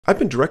I've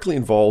been directly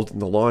involved in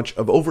the launch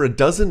of over a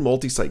dozen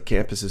multi-site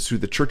campuses through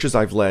the churches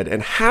I've led,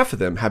 and half of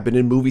them have been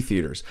in movie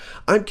theaters.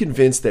 I'm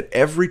convinced that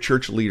every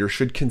church leader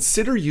should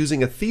consider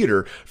using a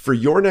theater for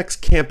your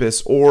next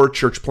campus or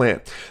church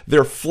plant.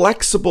 They're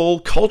flexible,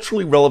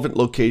 culturally relevant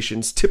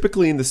locations,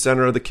 typically in the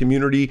center of the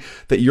community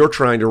that you're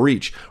trying to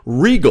reach.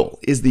 Regal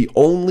is the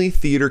only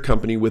theater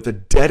company with a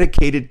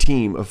dedicated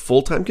team of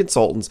full-time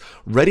consultants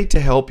ready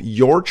to help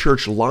your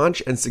church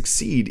launch and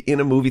succeed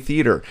in a movie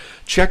theater.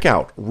 Check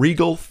out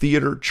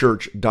regaltheaterchurch.com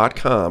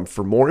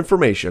for more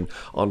information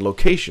on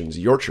locations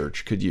your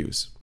church could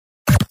use.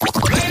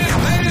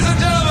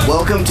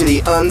 Welcome to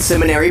the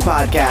Unseminary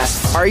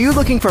Podcast. Are you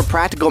looking for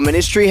practical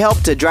ministry help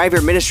to drive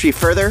your ministry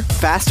further,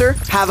 faster?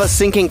 Have a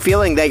sinking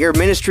feeling that your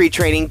ministry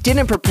training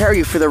didn't prepare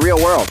you for the real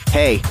world?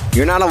 Hey,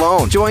 you're not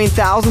alone. Join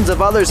thousands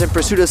of others in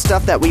pursuit of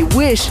stuff that we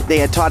wish they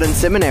had taught in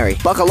seminary.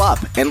 Buckle up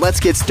and let's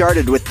get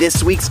started with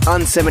this week's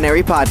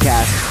Unseminary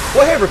Podcast.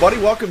 Well, hey everybody,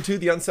 welcome to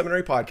the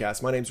Unseminary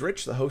Podcast. My name's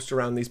Rich, the host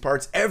around these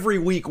parts. Every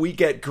week we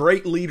get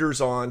great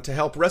leaders on to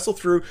help wrestle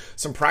through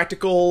some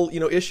practical,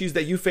 issues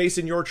that you face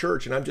in your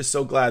church, and I'm just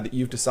so glad that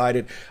you've decided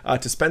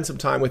to spend some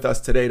time with us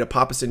today to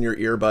pop us in your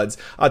earbuds.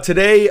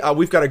 Today,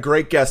 we've got a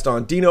great guest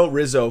on, Dino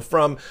Rizzo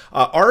from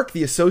ARC,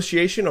 the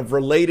Association of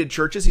Related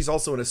Churches. He's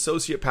also an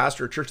associate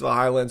pastor at Church of the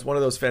Highlands, one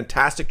of those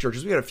fantastic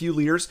churches. We had a few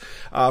leaders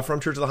from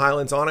Church of the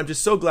Highlands on. I'm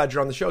just so glad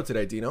you're on the show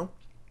today, Dino.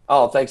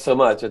 Oh, thanks so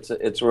much. It's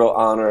a real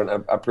honor, and I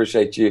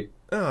appreciate you.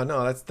 Oh,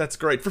 no, that's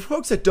great. For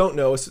folks that don't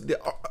know, the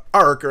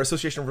ARC, or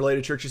Association of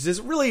Related Churches,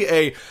 is really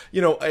a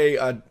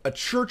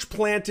church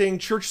planting,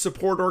 church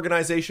support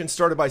organization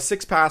started by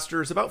 6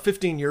 pastors about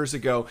 15 years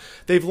ago.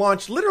 They've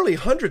launched literally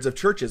hundreds of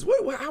churches.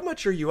 How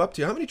much are you up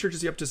to? How many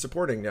churches are you up to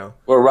supporting now?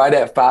 We're right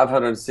at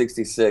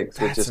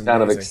 566, which is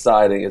kind of amazing.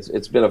 Exciting.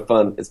 It's been a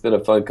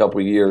fun couple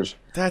of years.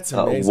 That's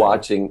amazing.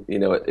 Watching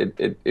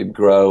it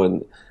grow,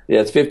 and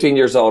it's 15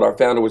 years old. Our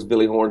founder was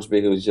Billy Hornsby,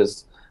 who was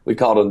just, we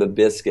called him the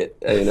Biscuit,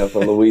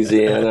 from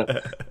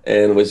Louisiana,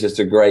 and was just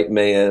a great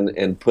man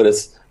and put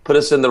us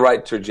in the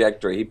right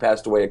trajectory. He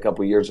passed away a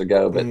couple of years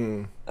ago, but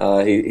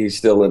he's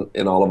still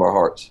in all of our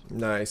hearts.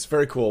 Nice,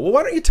 very cool. Well,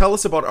 why don't you tell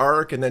us about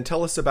ARC and then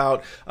tell us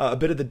about a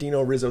bit of the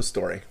Dino Rizzo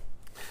story?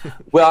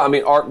 Well,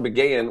 ARC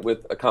began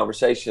with a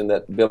conversation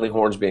that Billy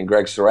Hornsby and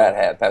Greg Surratt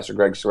had. Pastor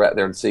Greg Surratt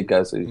there in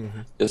Seacoast.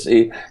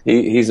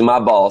 He's my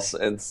boss,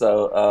 and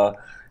so.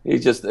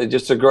 He's just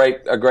a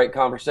great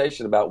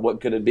conversation about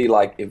what could it be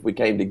like if we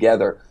came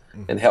together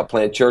and helped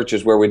plant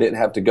churches where we didn't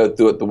have to go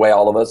through it the way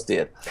all of us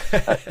did.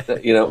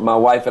 My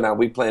wife and I,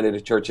 we planted a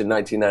church in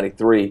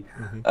 1993,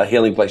 a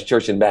Healing Place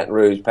Church in Baton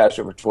Rouge,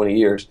 pastored for 20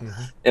 years.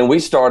 And we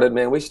started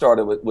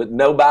with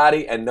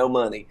nobody and no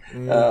money.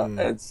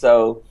 And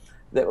so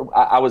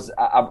I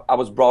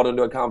was brought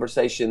into a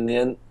conversation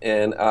then,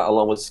 and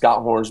along with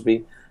Scott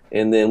Hornsby,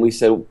 and then we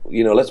said,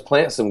 let's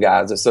plant some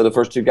guys. And so the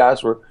first 2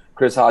 guys were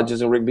Chris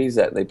Hodges and Rick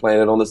Bezat, and they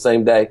planted on the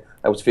same day.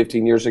 That was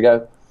 15 years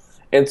ago.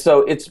 And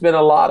so it's been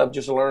a lot of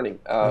just learning.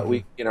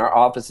 We in our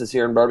offices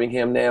here in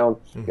Birmingham now,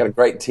 we've got a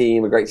great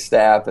team, a great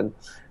staff, and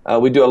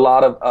we do a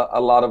lot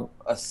of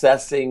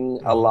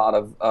assessing, a lot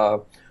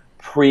of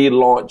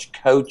pre-launch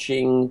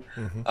coaching,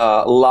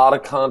 a lot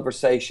of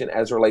conversation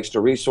as it relates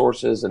to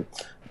resources and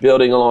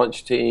building a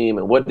launch team,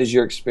 and what does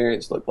your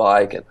experience look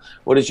like, and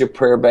what does your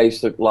prayer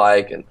base look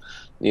like, and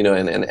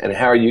and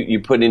how are you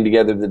putting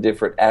together the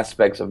different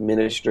aspects of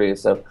ministry. And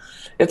so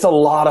it's a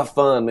lot of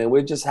fun, man.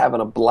 We're just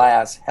having a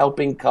blast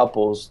helping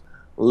couples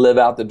live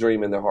out the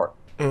dream in their heart.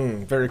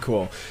 Very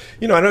cool.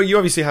 I know you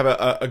obviously have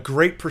a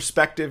great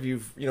perspective.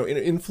 You've,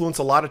 influenced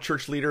a lot of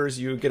church leaders.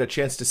 You get a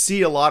chance to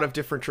see a lot of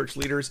different church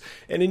leaders.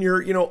 And in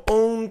your,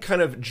 own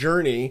kind of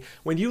journey,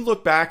 when you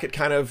look back at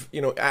kind of,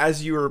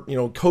 as you're,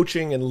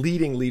 coaching and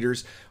leading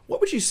leaders, what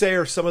would you say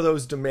are some of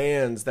those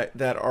demands that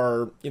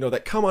are,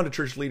 that come onto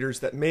church leaders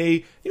that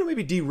may,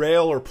 maybe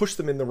derail or push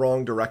them in the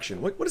wrong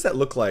direction? What does that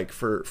look like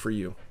for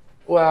you?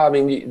 Well,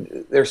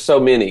 there's so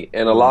many,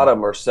 and a lot of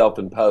them are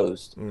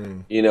self-imposed.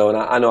 And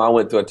I know I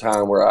went through a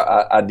time where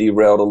I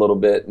derailed a little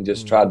bit and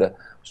just tried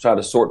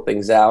to sort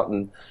things out.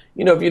 And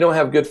if you don't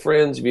have good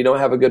friends, if you don't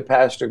have a good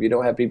pastor, if you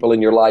don't have people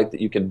in your life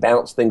that you can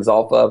bounce things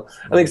off of,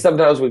 I think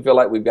sometimes we feel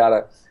like we've got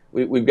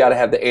to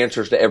have the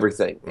answers to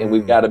everything, and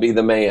we've got to be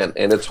the man.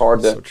 And it's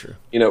hard to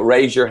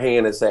raise your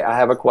hand and say, I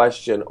have a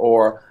question,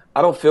 or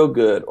I don't feel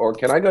good, or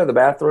can I go to the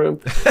bathroom?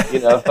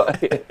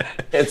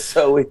 And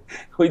so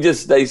we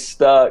just stay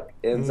stuck,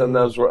 and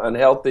sometimes we're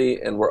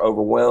unhealthy and we're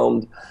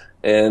overwhelmed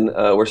and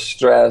we're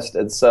stressed.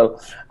 And so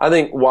I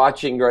think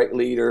watching great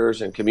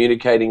leaders and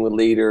communicating with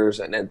leaders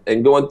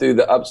and going through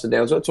the ups and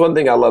downs. That's one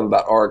thing I love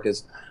about ARC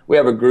is we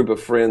have a group of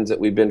friends that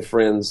we've been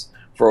friends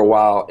for a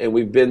while, and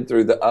we've been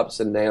through the ups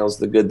and downs,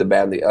 the good, the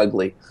bad, and the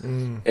ugly.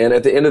 And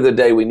at the end of the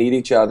day, we need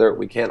each other.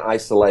 We can't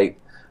isolate.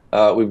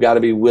 We've got to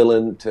be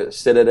willing to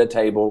sit at a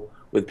table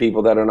with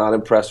people that are not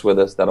impressed with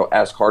us, that'll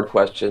ask hard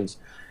questions.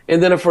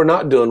 And then if we're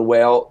not doing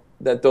well,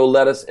 that they'll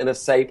let us in a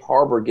safe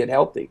harbor get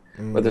healthy,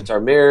 whether it's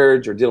our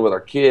marriage or dealing with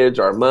our kids,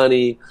 or our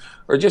money,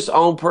 or just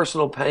own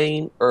personal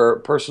pain or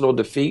personal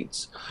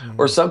defeats,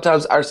 or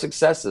sometimes our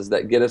successes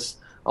that get us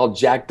all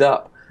jacked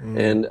up.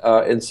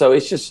 And so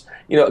it's just,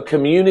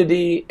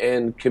 community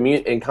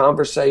and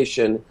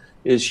conversation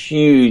is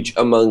huge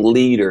among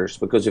leaders,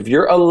 because if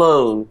you're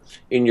alone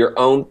in your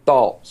own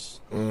thoughts,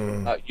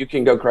 you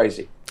can go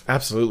crazy.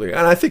 Absolutely.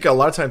 And I think a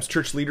lot of times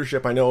church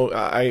leadership, I know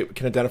I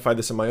can identify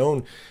this in my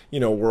own,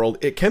 world.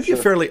 It can be a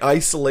fairly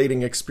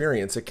isolating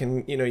experience. It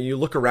can, you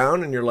look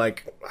around and you're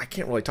like, I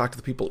can't really talk to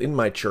the people in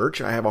my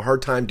church. I have a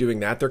hard time doing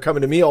that. They're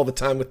coming to me all the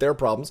time with their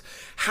problems.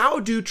 How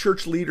do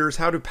church leaders,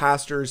 how do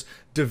pastors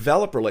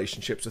develop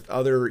relationships with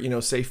other,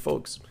 safe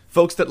folks?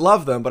 Folks that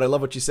love them, but I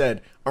love what you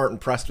said, aren't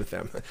impressed with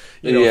them.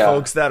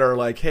 Folks that are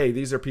like, hey,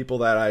 these are people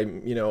that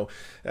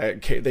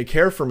they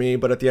care for me,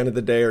 but at the end of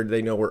the day, or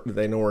they know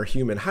we're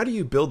human. How do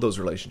you build those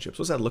relationships?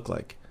 What does that look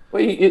like?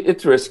 Well,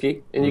 it's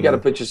risky, and you got to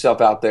put yourself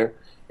out there.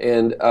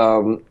 And,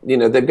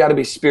 they've got to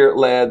be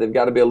spirit-led. They've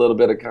got to be a little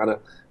bit of kind of,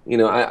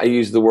 I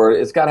use the word,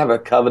 it's got to have a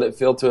covenant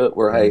feel to it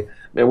where, hey,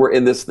 man, we're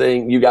in this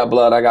thing. You got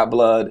blood, I got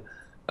blood.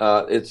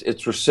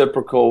 It's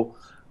reciprocal.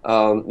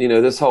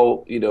 This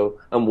whole,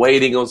 I'm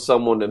waiting on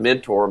someone to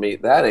mentor me.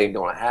 That ain't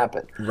going to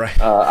happen.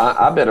 Right.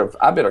 I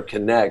better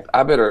connect.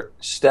 I better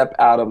step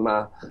out of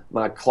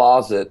my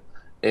closet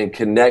and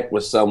connect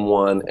with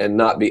someone and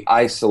not be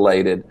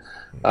isolated.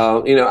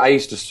 I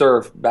used to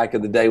surf back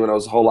in the day when I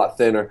was a whole lot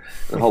thinner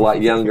and a whole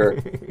lot younger.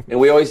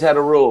 And we always had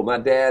a rule. My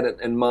dad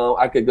and mom,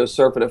 I could go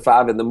surfing at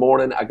 5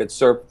 a.m. I could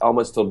surf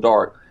almost till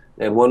dark.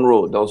 And one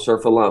rule, don't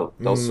surf alone.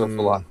 Don't surf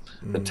a lot.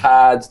 The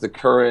tides, the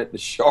current, the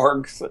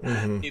sharks,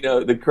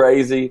 the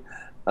crazy.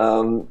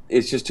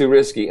 It's just too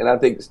risky. And I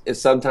think it's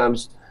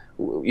sometimes,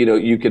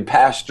 you could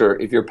pastor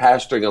if you're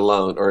pastoring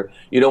alone, or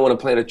you don't want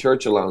to plant a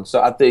church alone.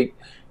 So I think,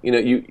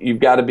 you've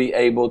got to be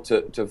able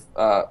to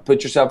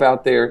put yourself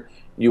out there.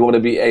 You want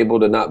to be able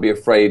to not be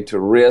afraid to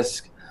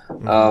risk.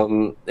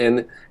 And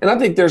I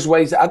think there's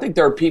ways. I think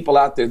there are people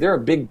out there. There are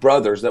big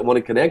brothers that want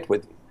to connect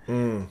with you.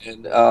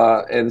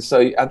 And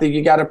so I think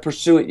you got to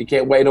pursue it. You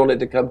can't wait on it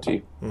to come to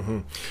you.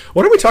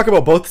 Why don't we talk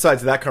about both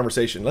sides of that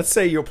conversation? Let's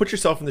say you'll put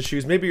yourself in the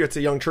shoes. Maybe it's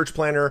a young church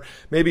planner.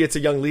 Maybe it's a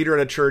young leader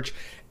at a church.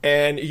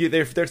 And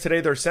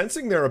they're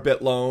sensing they're a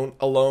bit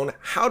alone.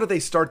 How do they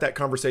start that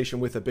conversation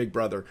with a big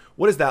brother?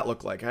 What does that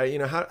look like?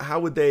 How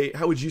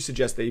would you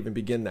suggest they even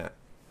begin that?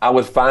 I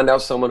would find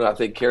out someone who I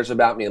think cares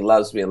about me and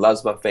loves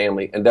my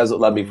family, and doesn't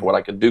love me for what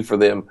I could do for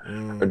them,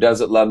 or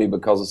doesn't love me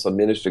because of some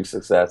ministry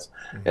success.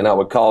 And I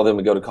would call them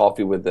and go to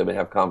coffee with them and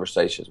have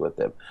conversations with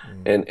them,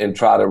 and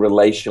try to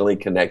relationally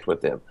connect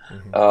with them.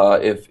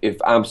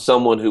 If I'm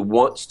someone who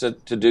wants to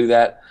do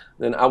that,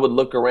 then I would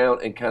look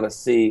around and kind of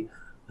see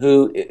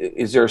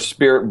is there a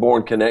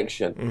spirit-born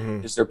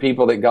connection? Is there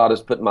people that God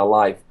has put in my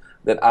life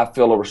that I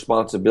feel a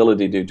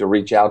responsibility to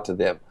reach out to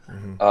them?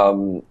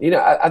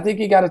 I think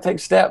you got to take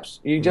steps.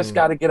 You just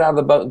got to get out of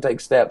the boat and take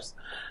steps,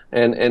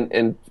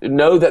 and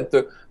know that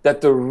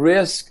the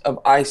risk of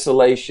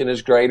isolation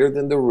is greater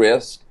than the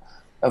risk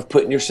of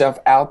putting yourself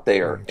out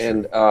there.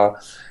 And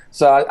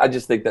so I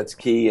just think that's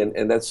key,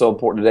 and that's so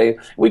important today.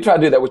 We try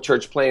to do that with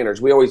church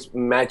planners. We always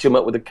match them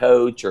up with a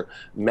coach, or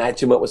match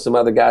them up with some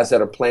other guys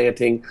that are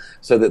planting,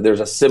 so that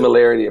there's a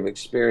similarity of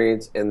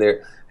experience, and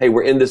hey,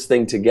 we're in this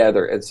thing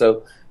together. And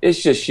so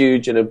it's just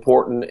huge and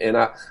important. And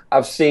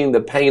I've seen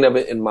the pain of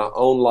it in my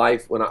own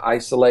life when I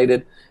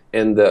isolated,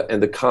 and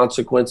the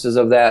consequences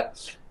of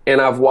that. And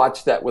I've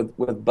watched that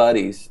with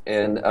buddies,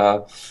 and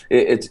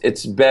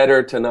it's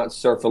better to not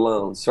surf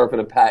alone. Surf in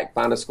a pack,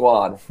 find a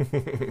squad.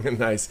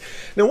 Nice.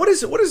 Now, what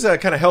does a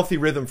kind of healthy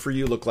rhythm for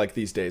you look like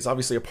these days?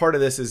 Obviously, a part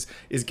of this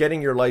is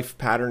getting your life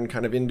pattern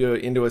kind of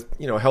into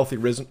a healthy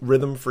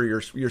rhythm for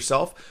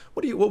yourself.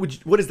 What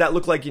does that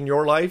look like in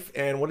your life,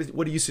 and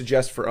what do you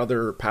suggest for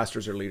other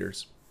pastors or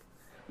leaders?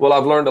 Well,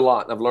 I've learned a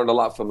lot. I've learned a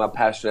lot from my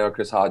pastor now,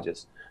 Chris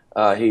Hodges.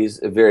 He's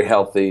very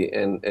healthy,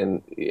 and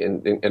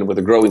with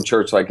a growing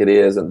church like it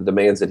is, and the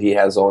demands that he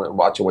has on it, and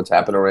watching what's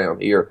happening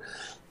around here.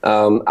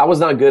 I was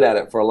not good at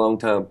it for a long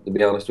time, to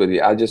be honest with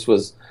you. I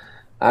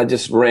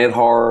just ran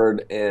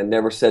hard and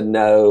never said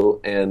no,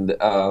 and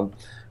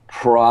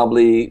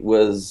probably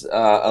was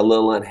a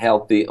little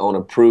unhealthy on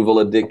approval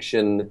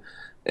addiction,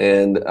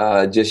 and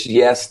just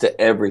yes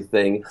to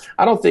everything.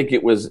 I don't think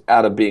it was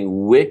out of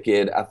being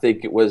wicked. I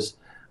think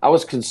I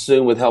was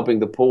consumed with helping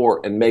the poor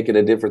and making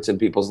a difference in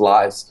people's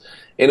lives.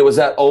 And it was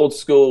that old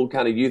school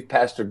kind of youth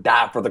pastor,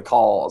 die for the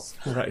cause.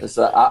 Right.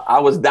 So I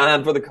was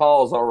dying for the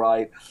cause, all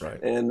right.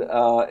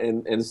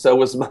 And so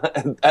was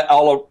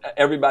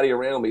everybody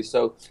around me.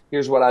 So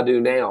here's what I do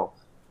now.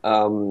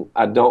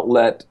 I don't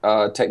let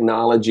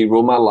technology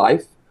rule my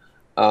life.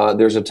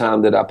 There's a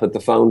time that I put the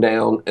phone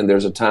down, and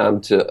there's a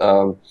time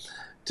to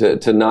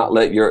not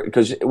let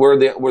because we're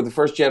the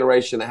first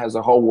generation that has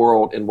the whole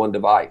world in one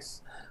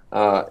device.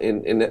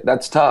 And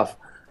that's tough.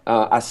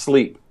 I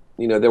sleep.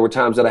 There were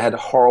times that I had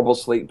horrible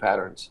sleep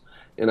patterns,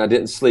 and I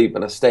didn't sleep,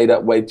 and I stayed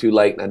up way too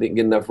late, and I didn't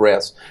get enough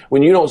rest.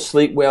 When you don't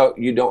sleep well,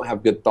 you don't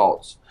have good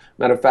thoughts.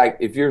 Matter of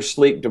fact, if you're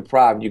sleep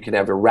deprived, you can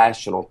have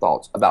irrational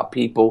thoughts about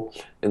people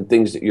and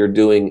things that you're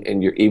doing,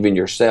 and even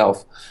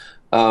yourself.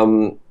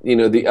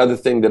 The other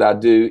thing that I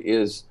do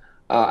is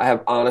I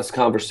have honest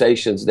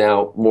conversations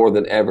now more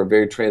than ever,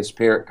 very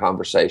transparent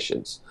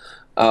conversations.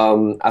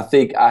 I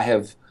think I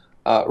have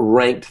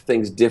ranked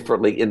things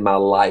differently in my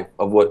life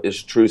of what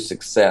is true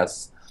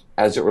success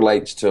as it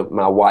relates to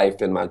my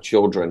wife and my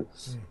children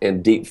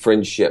and deep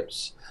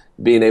friendships,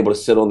 being able to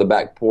sit on the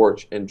back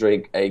porch and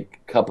drink a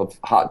cup of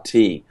hot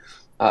tea,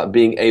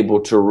 being able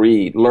to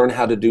read, learn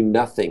how to do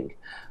nothing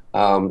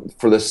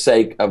for the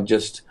sake of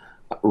just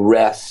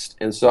rest.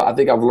 And so I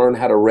think I've learned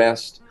how to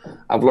rest.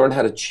 I've learned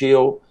how to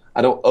chill.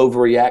 I don't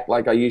overreact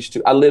like I used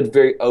to. I lived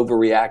very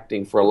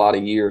overreacting for a lot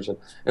of years. And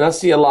I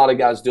see a lot of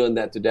guys doing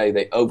that today.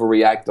 They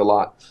overreact a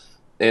lot.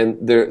 And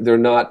they're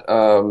not,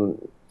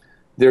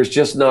 there's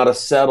just not a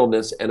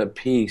settledness and a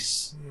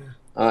peace.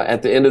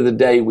 At the end of the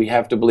day, we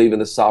have to believe in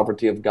the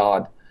sovereignty of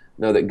God.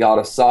 Know that God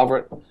is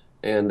sovereign.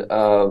 And,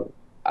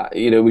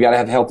 we got to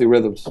have healthy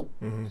rhythms.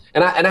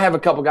 And I have a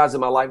couple guys in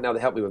my life now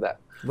that help me with that.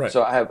 Right.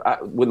 So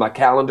with my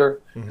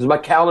calendar, because my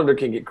calendar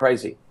can get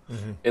crazy.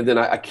 And then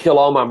I kill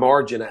all my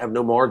margin. I have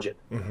no margin.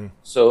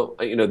 So,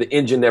 the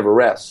engine never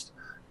rests.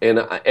 And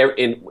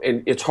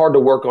it's hard to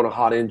work on a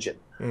hot engine.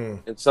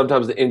 And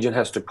sometimes the engine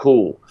has to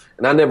cool.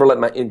 And I never let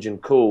my engine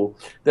cool.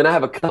 Then I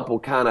have a couple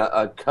kind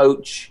of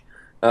coach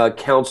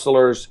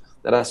counselors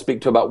that I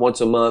speak to about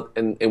once a month.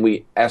 And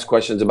we ask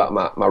questions about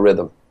my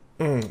rhythm.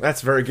 That's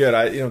very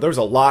good. There's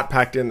a lot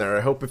packed in there. I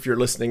hope if you're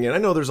listening, and I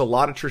know there's a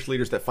lot of church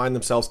leaders that find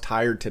themselves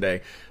tired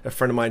today. A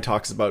friend of mine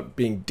talks about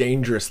being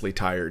dangerously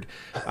tired,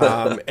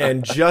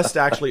 and just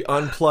actually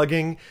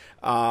unplugging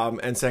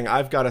and saying,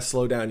 "I've got to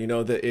slow down."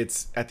 That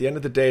it's at the end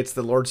of the day, it's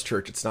the Lord's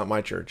church. It's not my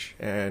church,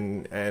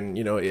 and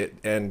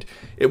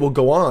it will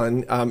go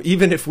on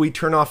even if we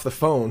turn off the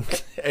phone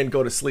and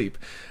go to sleep.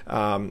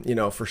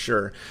 For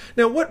sure.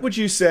 Now, what would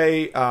you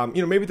say?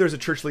 Maybe there's a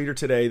church leader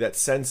today that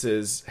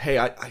senses, hey,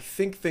 I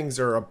think things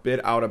are a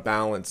bit out of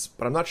balance,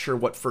 but I'm not sure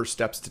what first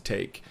steps to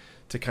take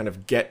to kind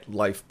of get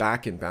life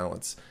back in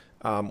balance.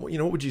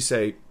 What would you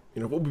say?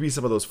 What would be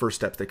some of those first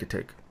steps they could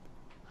take?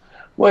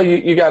 Well,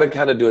 you got to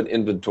kind of do an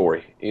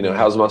inventory.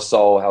 How's my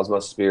soul? How's my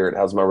spirit?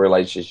 How's my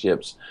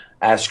relationships?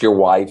 Ask your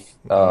wife.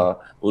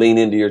 Lean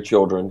into your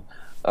children.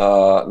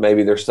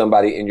 Maybe there's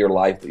somebody in your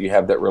life that you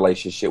have that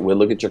relationship with.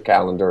 Look at your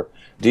calendar.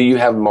 Do you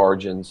have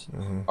margins?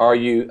 Are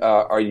you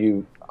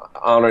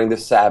honoring the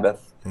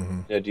Sabbath?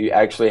 Do you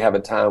actually have a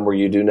time where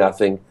you do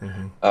nothing?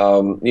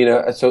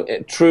 So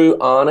true,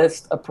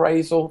 honest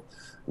appraisal,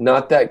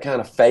 not that kind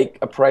of fake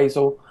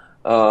appraisal.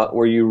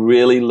 Where you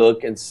really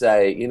look and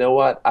say, you know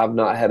what, I've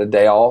not had a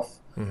day off.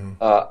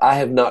 I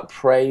have not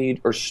prayed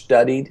or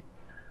studied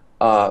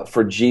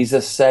for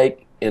Jesus'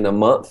 sake in a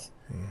month.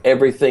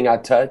 Everything I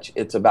touch,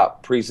 it's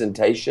about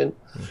presentation.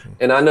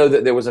 And I know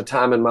that there was a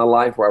time in my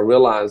life where I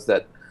realized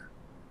that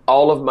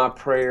all of my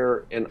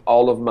prayer and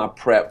all of my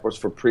prep was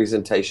for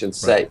presentation's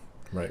sake.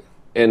 Right.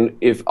 And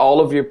if all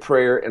of your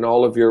prayer and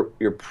all of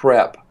your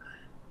prep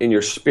in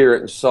your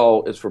spirit and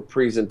soul is for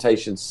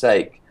presentation's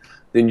sake,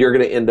 then you're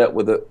going to end up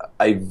with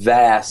a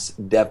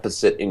vast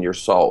deficit in your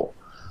soul.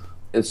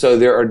 And so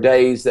there are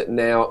days that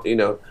now,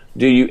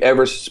 do you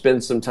ever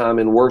spend some time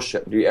in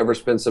worship? Do you ever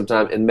spend some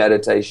time in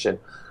meditation?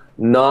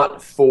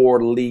 Not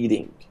for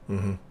leading,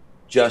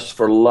 just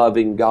for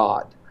loving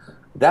God.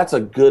 That's a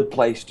good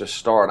place to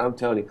start. I'm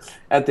telling you,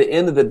 at the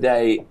end of the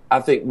day,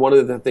 I think one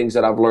of the things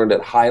that I've learned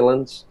at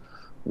Highlands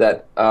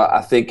that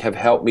I think have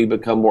helped me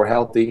become more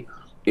healthy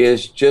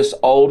is just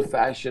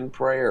old-fashioned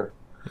prayer.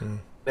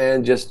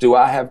 Man, just do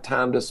I have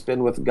time to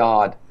spend with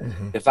God?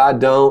 If I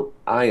don't,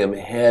 I am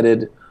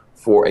headed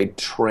for a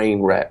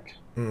train wreck.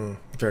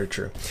 Very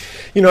true.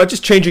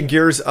 Just changing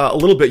gears a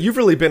little bit, you've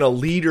really been a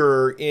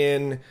leader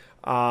in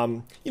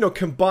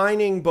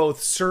combining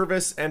both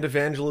service and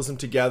evangelism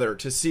together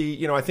to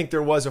see, I think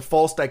there was a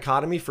false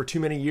dichotomy for too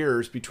many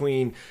years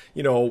between,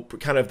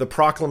 kind of the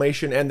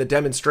proclamation and the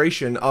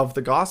demonstration of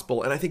the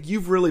gospel. And I think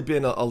you've really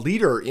been a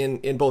leader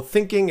in both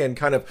thinking and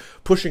kind of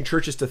pushing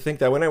churches to think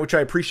that way, which I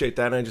appreciate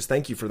that. And I just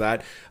thank you for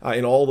that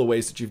in all the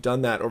ways that you've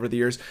done that over the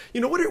years.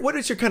 What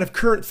is your kind of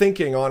current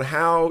thinking on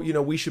how,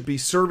 we should be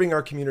serving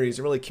our communities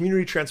and really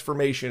community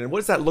transformation? And what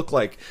does that look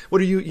like?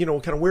 What are you,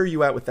 kind of where are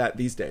you at with that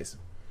these days?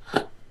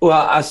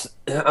 Well,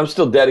 I'm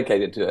still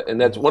dedicated to it, and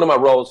that's one of my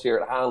roles here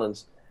at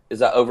Highlands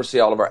is I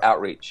oversee all of our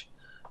outreach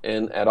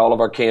and at all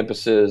of our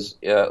campuses,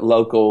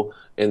 local,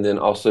 and then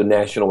also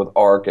national with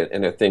ARC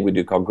and a thing we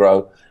do called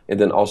Grow, and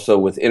then also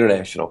with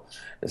international.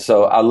 And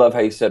so I love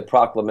how you said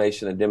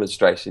proclamation and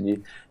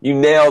demonstration. You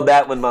nailed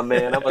that one, my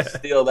man. I'm going to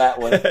steal that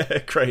one.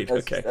 Great.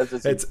 Okay.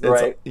 It's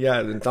great.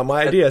 It's not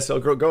my idea, so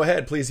go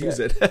ahead. Please use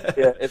it.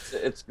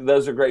 It's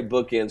those are great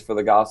bookends for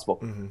the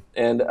gospel.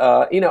 And,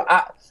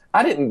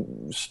 I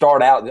didn't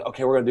start out,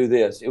 okay, we're going to do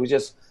this. It was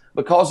just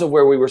because of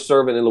where we were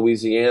serving in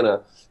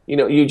Louisiana,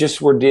 you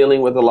just were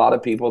dealing with a lot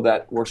of people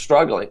that were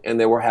struggling and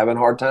they were having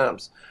hard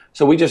times.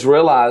 So we just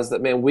realized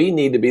that, man, we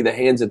need to be the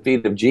hands and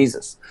feet of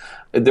Jesus.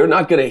 They're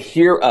not going to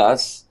hear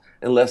us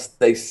unless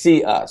they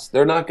see us.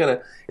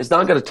 It's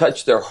not going to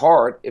touch their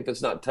heart if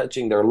it's not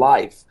touching their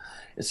life.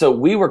 And so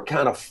we were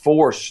kind of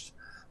forced.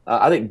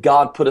 I think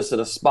God put us in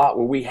a spot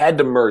where we had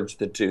to merge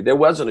the two. There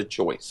wasn't a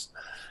choice.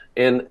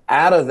 And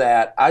out of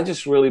that, I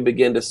just really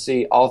began to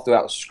see all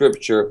throughout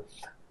Scripture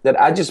that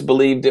I just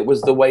believed it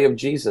was the way of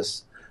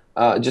Jesus.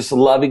 Just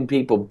loving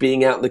people,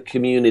 being out in the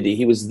community.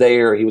 He was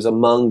there. He was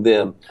among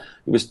them.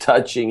 He was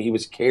touching. He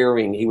was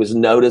caring. He was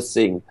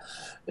noticing.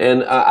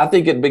 And I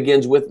think it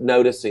begins with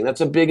noticing.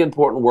 That's a big,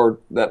 important word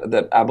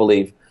that I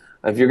believe.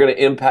 If you're going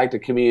to impact a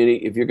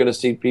community, if you're going to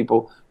see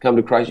people come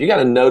to Christ, you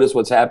got to notice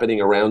what's happening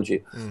around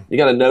you. You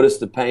got to notice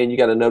the pain. You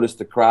got to notice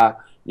the cry.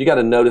 You got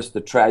to notice the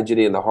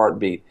tragedy and the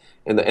heartbeat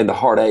and the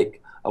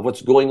heartache of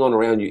what's going on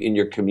around you in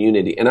your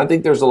community. And I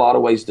think there's a lot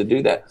of ways to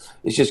do that.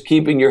 It's just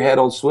keeping your head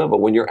on swivel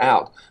when you're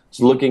out.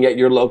 It's looking at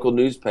your local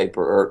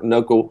newspaper or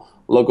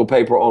local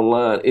paper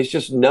online. It's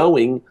just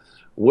knowing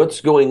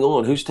what's going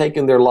on, who's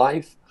taking their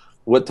life,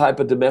 what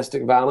type of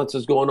domestic violence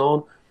is going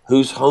on,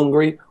 who's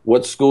hungry,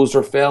 what schools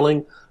are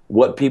failing,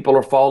 what people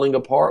are falling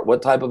apart,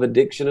 what type of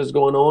addiction is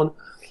going on.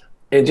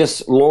 And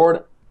just,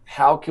 Lord,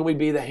 how can we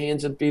be the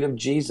hands and feet of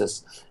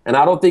Jesus? And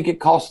I don't think it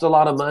costs a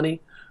lot of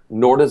money,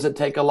 nor does it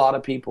take a lot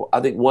of people. I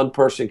think one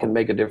person can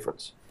make a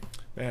difference.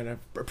 Man,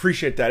 I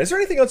appreciate that. Is there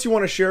anything else you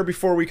want to share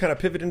before we kind of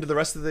pivot into the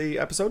rest of the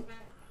episode?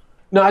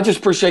 No, I just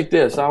appreciate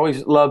this. I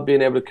always love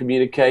being able to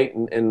communicate,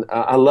 and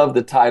I love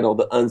the title,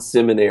 The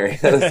Unseminary.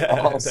 That is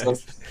awesome.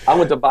 Nice. I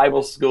went to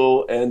Bible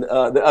school, and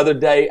the other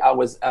day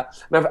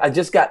I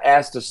just got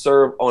asked to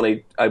serve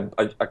on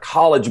a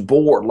college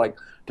board, like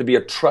to be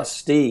a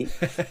trustee.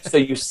 So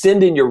you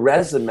send in your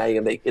resume,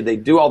 and they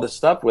do all this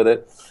stuff with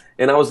it.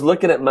 And I was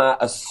looking at my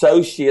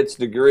associate's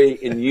degree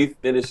in youth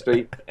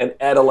ministry and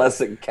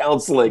adolescent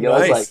counseling, and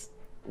nice. I was like,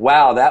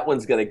 wow, that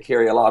one's going to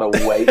carry a lot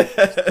of weight.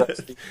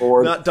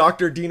 Not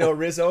Dr. Dino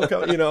Rizzo,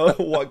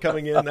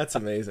 coming in. That's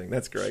amazing.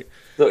 That's great.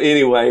 So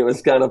anyway, it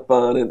was kind of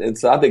fun. And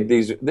so I think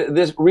this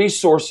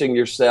resourcing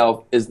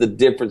yourself is the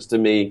difference to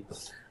me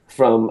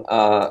from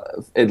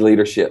in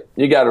leadership.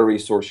 You got to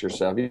resource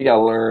yourself. You got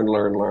to learn.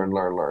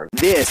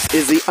 This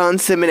is the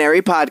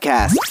Unseminary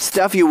Podcast.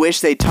 Stuff you wish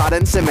they taught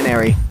in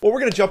seminary. Well, we're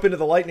going to jump into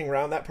the lightning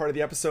round, that part of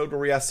the episode where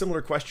we ask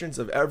similar questions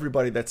of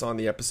everybody that's on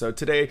the episode.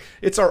 Today,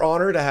 it's our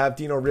honor to have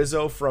Dino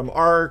Rizzo from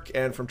ARC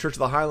and from Church of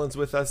the Highlands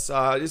with us.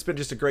 It's been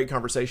just a great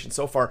conversation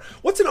so far.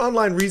 What's an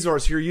online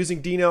resource you're using,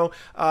 Dino,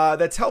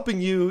 that's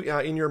helping you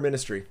in your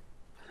ministry?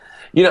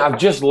 You know, I've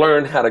just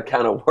learned how to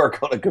kind of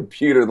work on a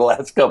computer the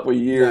last couple of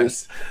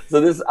years.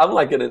 Nice. So I'm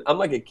like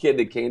a kid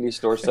in a candy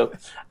store. So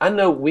I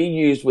know we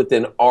use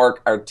within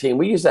ARC, our team,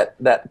 we use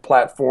that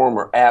platform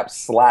or app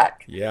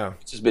Slack. Yeah,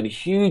 which has been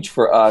huge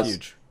for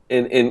us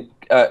in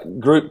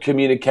group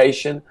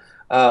communication.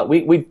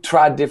 We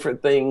tried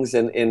different things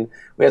and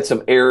we had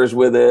some errors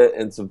with it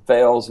and some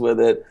fails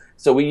with it.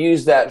 So we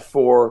use that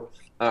for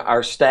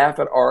our staff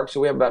at ARC. So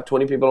we have about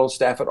 20 people on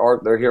staff at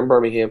ARC. They're here in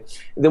Birmingham.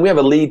 And then we have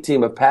a lead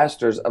team of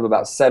pastors of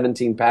about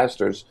 17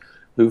 pastors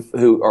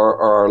who are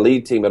our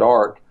lead team at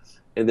ARC.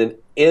 And then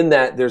in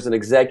that, there's an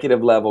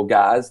executive level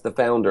guys, the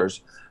founders.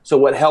 So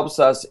what helps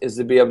us is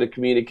to be able to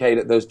communicate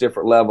at those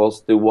different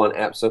levels through one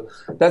app. So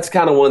that's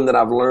kind of one that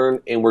I've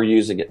learned, and we're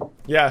using it.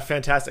 Yeah,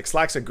 fantastic.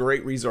 Slack's a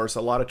great resource.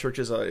 A lot of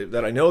churches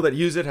that I know that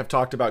use it have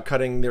talked about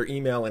cutting their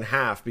email in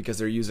half because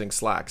they're using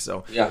Slack.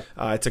 So yeah,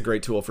 it's a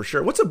great tool for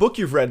sure. What's a book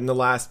you've read in the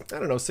last,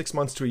 6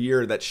 months to a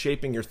year that's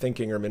shaping your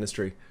thinking or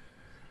ministry?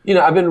 You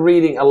know, I've been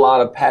reading a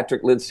lot of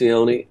Patrick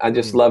Lencioni. I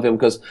just love him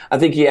because I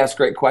think he asks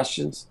great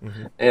questions.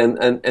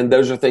 And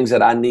those are things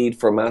that I need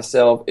for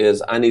myself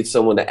is I need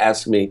someone to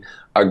ask me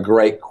a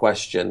great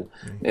question.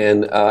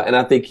 And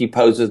I think he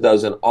poses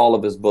those in all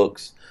of his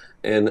books.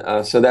 And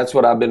so that's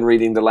what I've been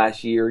reading the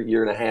last year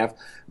and a half.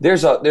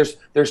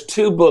 There's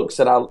two books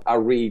that I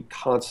read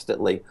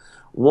constantly.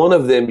 One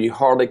of them you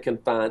hardly can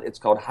find. It's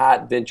called High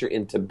Adventure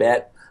in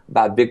Tibet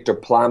by Victor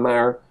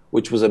Plymire,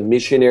 which was a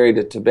missionary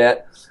to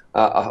Tibet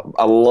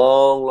a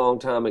long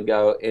time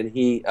ago, and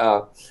he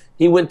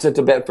went to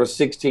Tibet for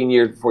 16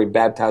 years before he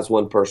baptized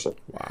one person.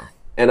 Wow!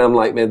 And I'm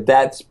like, man,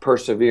 that's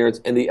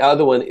perseverance. And the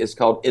other one is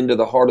called Into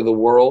the Heart of the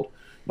World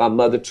by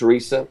Mother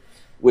Teresa,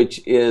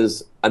 which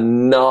is a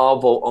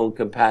novel on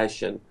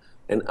compassion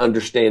and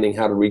understanding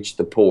how to reach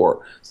the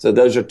poor. So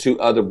those are two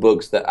other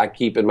books that I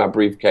keep in my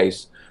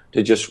briefcase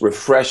to just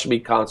refresh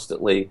me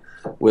constantly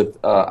with,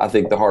 I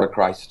think, the heart of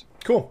Christ.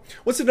 Cool.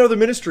 What's another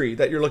ministry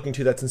that you're looking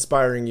to that's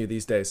inspiring you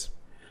these days?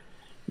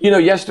 You know,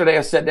 yesterday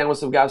I sat down with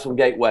some guys from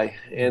Gateway,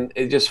 and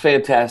it's just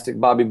fantastic.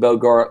 Bobby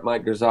Bogart,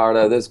 Mike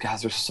Gazzardo, those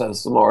guys are so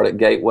smart at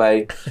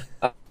Gateway.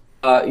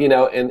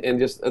 And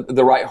just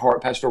the right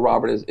heart. Pastor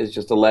Robert is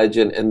just a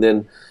legend. And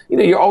then,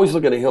 you're always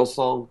looking at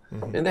Hillsong,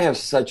 and they have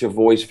such a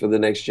voice for the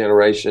next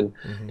generation,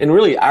 and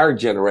really our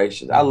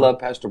generation. I love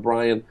Pastor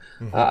Brian.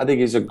 I think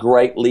he's a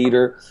great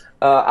leader.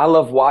 I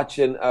love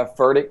watching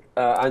Furtick.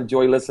 I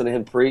enjoy listening to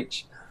him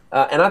preach.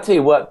 And I tell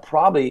you what,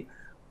 probably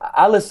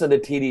I listen to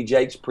T.D.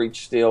 Jakes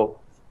preach still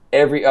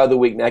every other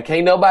week. Now,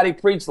 can't nobody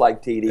preach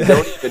like T.D.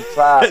 Don't even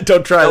try.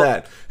 Don't try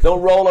that. Don't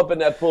roll up in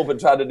that pulpit and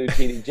try to do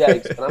T.D.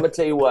 Jakes. And I'm going to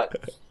tell you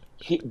what,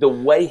 the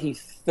way he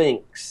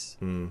thinks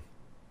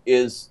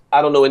is,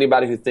 I don't know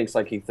anybody who thinks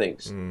like he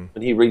thinks when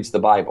he reads the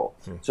Bible.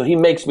 So he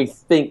makes me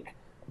think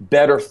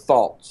better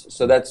thoughts.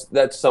 So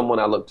that's someone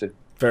I look to.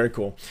 Very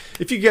cool.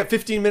 If you get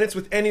 15 minutes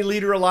with any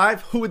leader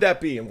alive, who would that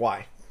be and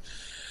why?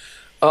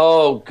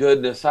 Oh,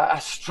 goodness. I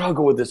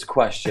struggle with this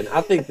question.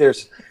 I think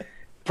there's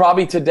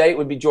probably to date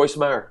would be Joyce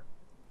Meyer.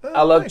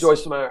 I love nice.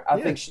 Joyce Meyer.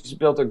 I think she's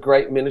built a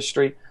great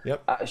ministry.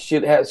 Yep. She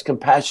has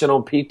compassion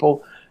on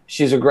people.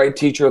 She's a great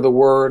teacher of the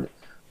word.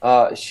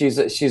 She's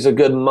a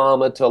good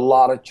mama to a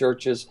lot of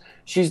churches.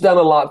 She's done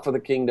a lot for the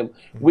kingdom.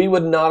 We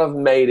would not have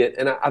made it,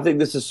 and I think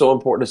this is so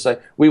important to say,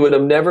 we would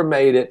have never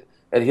made it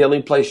at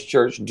Healing Place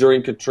Church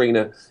during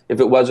Katrina if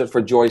it wasn't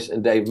for Joyce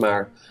and Dave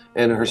Meyer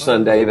and her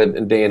son David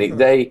and Danny.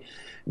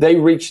 They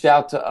reached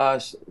out to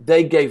us.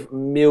 They gave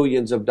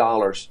millions of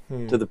dollars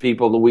to the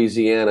people of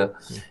Louisiana.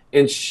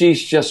 And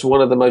she's just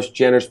one of the most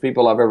generous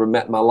people I've ever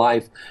met in my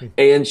life.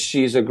 And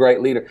she's a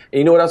great leader. And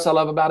you know what else I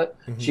love about it?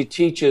 She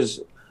teaches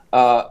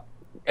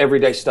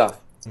everyday stuff.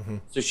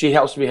 So she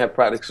helps me have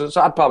practice. So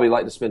I'd probably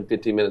like to spend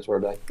 15 minutes per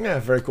day. Yeah,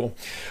 very cool.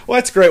 Well,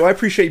 that's great. Well, I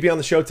appreciate you being on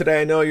the show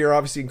today. I know you're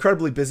obviously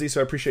incredibly busy,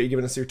 so I appreciate you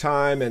giving us your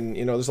time. And,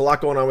 you know, there's a lot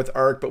going on with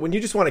ARC. But when you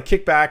just want to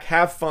kick back,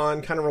 have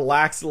fun, kind of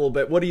relax a little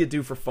bit, what do you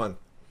do for fun?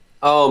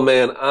 Oh,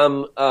 man,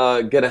 I'm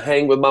going to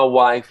hang with my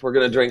wife. We're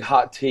going to drink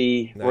hot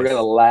tea. Nice. We're going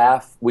to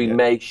laugh. We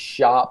may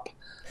shop.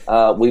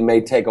 We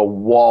may take a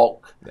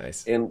walk.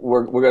 Nice. And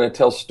we're going to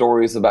tell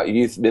stories about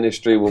youth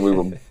ministry when we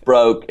were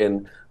broke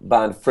and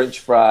buying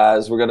French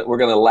fries. We're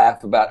gonna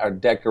laugh about our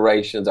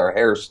decorations, our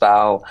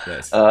hairstyle,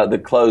 nice.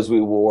 The clothes we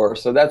wore.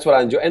 So that's what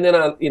I enjoy. And then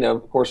I,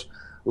 of course,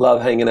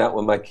 love hanging out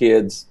with my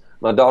kids.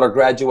 My daughter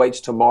graduates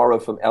tomorrow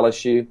from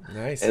LSU.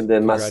 Nice. And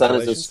then my son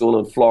is in school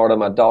in Florida.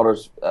 My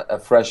daughter's a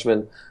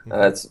freshman.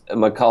 It's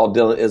McCall,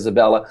 Dylan,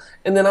 Isabella.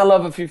 And then I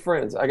love a few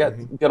friends. I got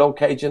good old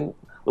Cajun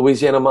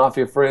Louisiana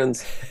Mafia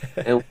friends,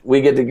 and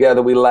we get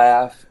together, we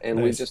laugh,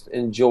 and we just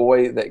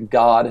enjoy that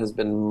God has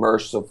been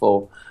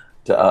merciful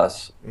to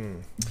us.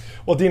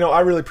 Well, Dino, I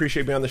really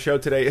appreciate being on the show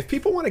today. If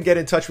people want to get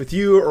in touch with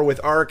you or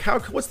with ARC,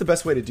 what's the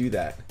best way to do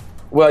that?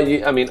 Well,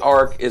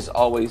 ARC is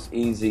always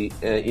easy.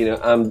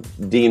 I'm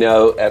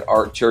Dino at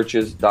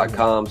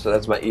arcchurches.com, so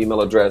that's my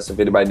email address if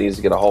anybody needs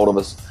to get a hold of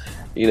us.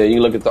 You can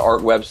look at the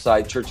ARC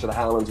website, Church of the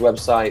Highlands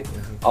website,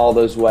 all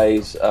those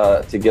ways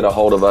to get a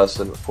hold of us,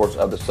 and of course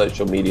other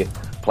social media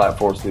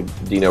platforms through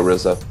Dino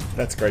Rizzo.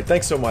 That's great.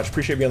 Thanks so much.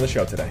 Appreciate being on the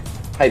show today.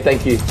 Hey,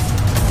 thank you.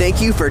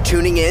 Thank you for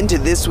tuning in to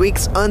this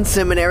week's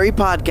Unseminary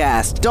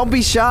podcast. Don't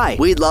be shy.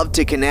 We'd love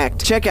to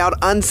connect. Check out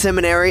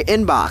Unseminary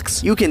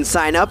Inbox. You can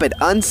sign up at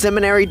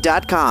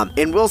unseminary.com,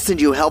 and we'll send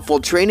you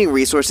helpful training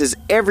resources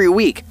every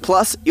week.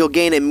 Plus, you'll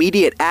gain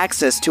immediate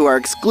access to our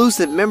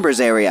exclusive members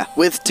area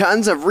with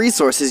tons of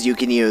resources you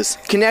can use.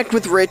 Connect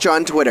with Rich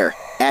on Twitter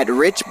at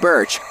Rich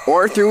Birch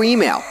or through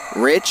email,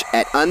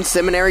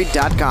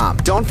 rich@unseminary.com.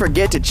 Don't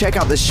forget to check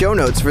out the show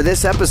notes for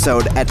this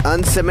episode at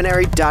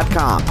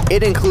unseminary.com.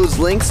 It includes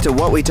links to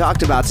what we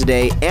talked about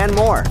today and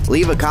more.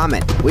 Leave a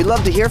comment. We'd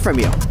love to hear from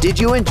you. Did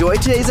you enjoy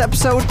today's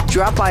episode?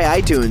 Drop by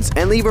iTunes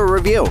and leave a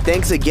review.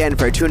 Thanks again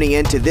for tuning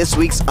in to this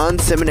week's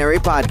Unseminary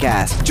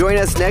podcast. Join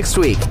us next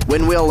week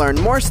when we'll learn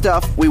more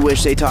stuff we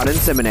wish they taught in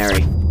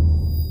seminary.